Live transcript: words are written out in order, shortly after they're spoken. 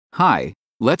Hi,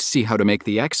 let's see how to make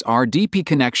the xRDP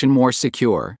connection more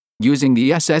secure using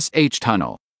the SSH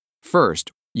tunnel. First,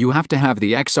 you have to have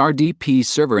the xRDP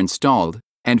server installed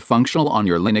and functional on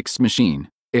your Linux machine.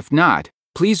 If not,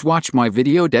 please watch my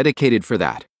video dedicated for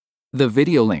that. The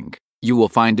video link, you will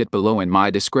find it below in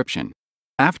my description.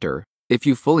 After, if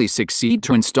you fully succeed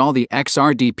to install the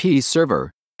xRDP server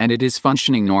and it is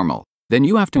functioning normal, then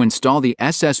you have to install the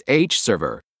SSH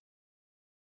server.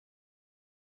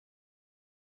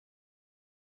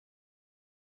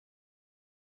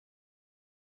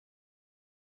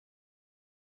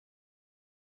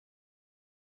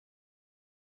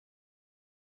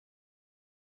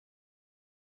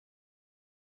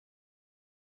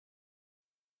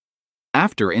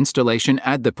 After installation,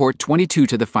 add the port 22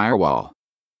 to the firewall.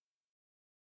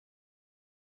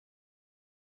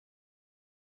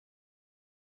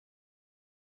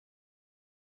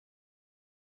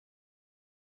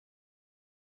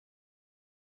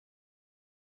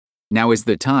 Now is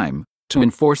the time to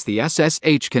enforce the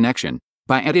SSH connection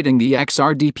by editing the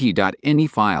xrdp.ini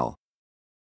file.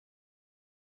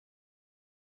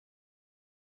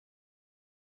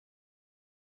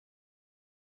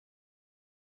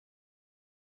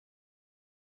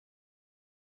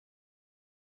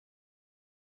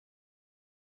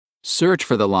 Search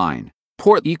for the line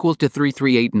port equal to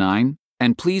 3389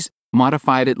 and please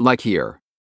modify it like here.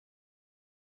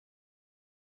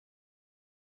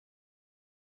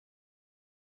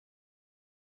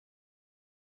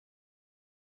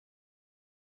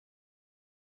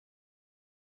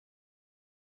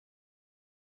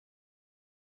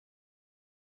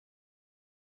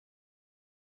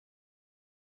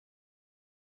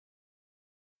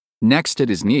 Next, it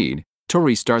is need to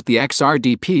restart the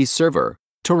xRDP server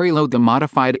to reload the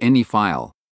modified ini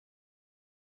file.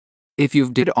 If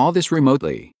you've did all this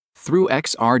remotely through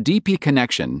xRDP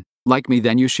connection, like me,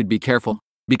 then you should be careful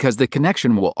because the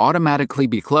connection will automatically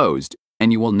be closed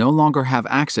and you will no longer have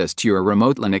access to your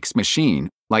remote Linux machine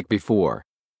like before.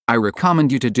 I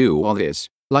recommend you to do all this,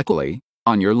 luckily,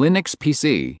 on your Linux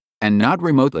PC and not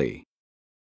remotely.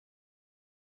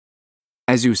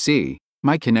 As you see,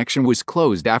 my connection was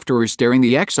closed after restarting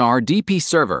the xRDP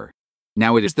server.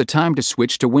 Now it is the time to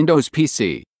switch to Windows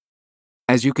PC.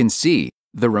 As you can see,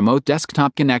 the remote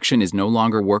desktop connection is no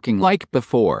longer working like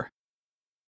before.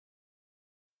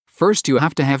 First, you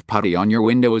have to have PuTTY on your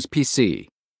Windows PC.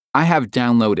 I have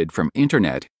downloaded from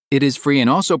internet. It is free and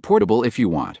also portable if you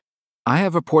want. I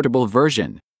have a portable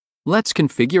version. Let's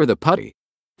configure the PuTTY.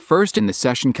 First, in the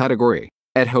session category,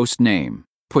 at host name,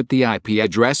 put the IP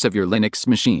address of your Linux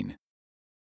machine.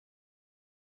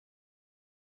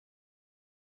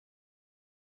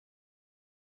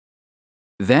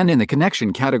 Then in the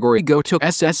connection category, go to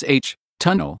SSH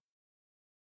tunnel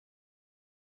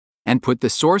and put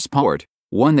the source port,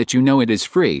 one that you know it is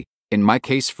free, in my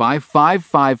case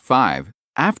 5555.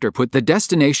 After, put the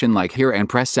destination like here and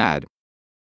press add.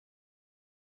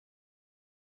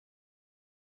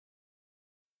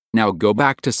 Now go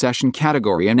back to session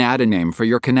category and add a name for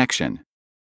your connection.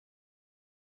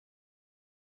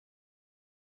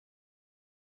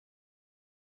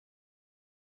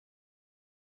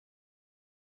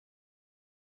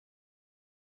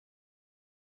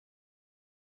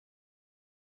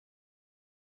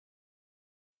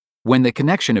 When the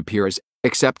connection appears,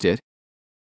 accept it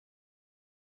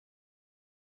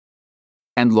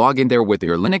and log in there with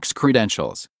your Linux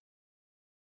credentials.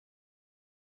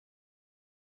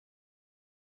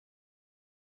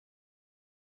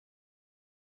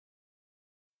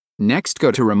 Next,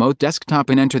 go to Remote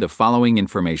Desktop and enter the following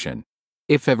information.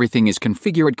 If everything is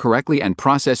configured correctly and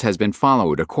process has been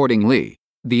followed accordingly,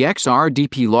 the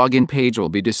xRDP login page will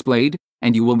be displayed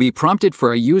and you will be prompted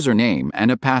for a username and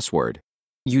a password.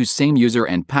 Use same user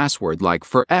and password like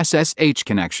for SSH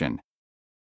connection.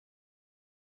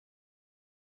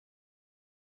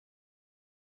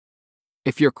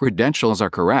 If your credentials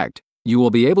are correct, you will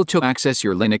be able to access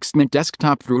your Linux Mint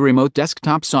desktop through remote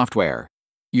desktop software.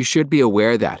 You should be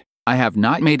aware that I have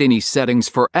not made any settings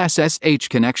for SSH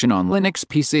connection on Linux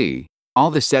PC. All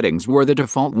the settings were the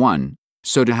default one,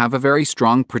 so to have a very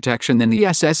strong protection, then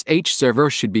the SSH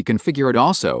server should be configured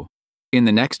also. In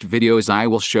the next videos I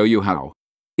will show you how.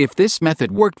 If this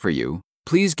method worked for you,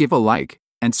 please give a like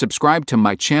and subscribe to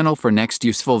my channel for next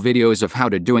useful videos of how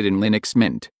to do it in Linux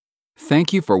Mint.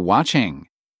 Thank you for watching.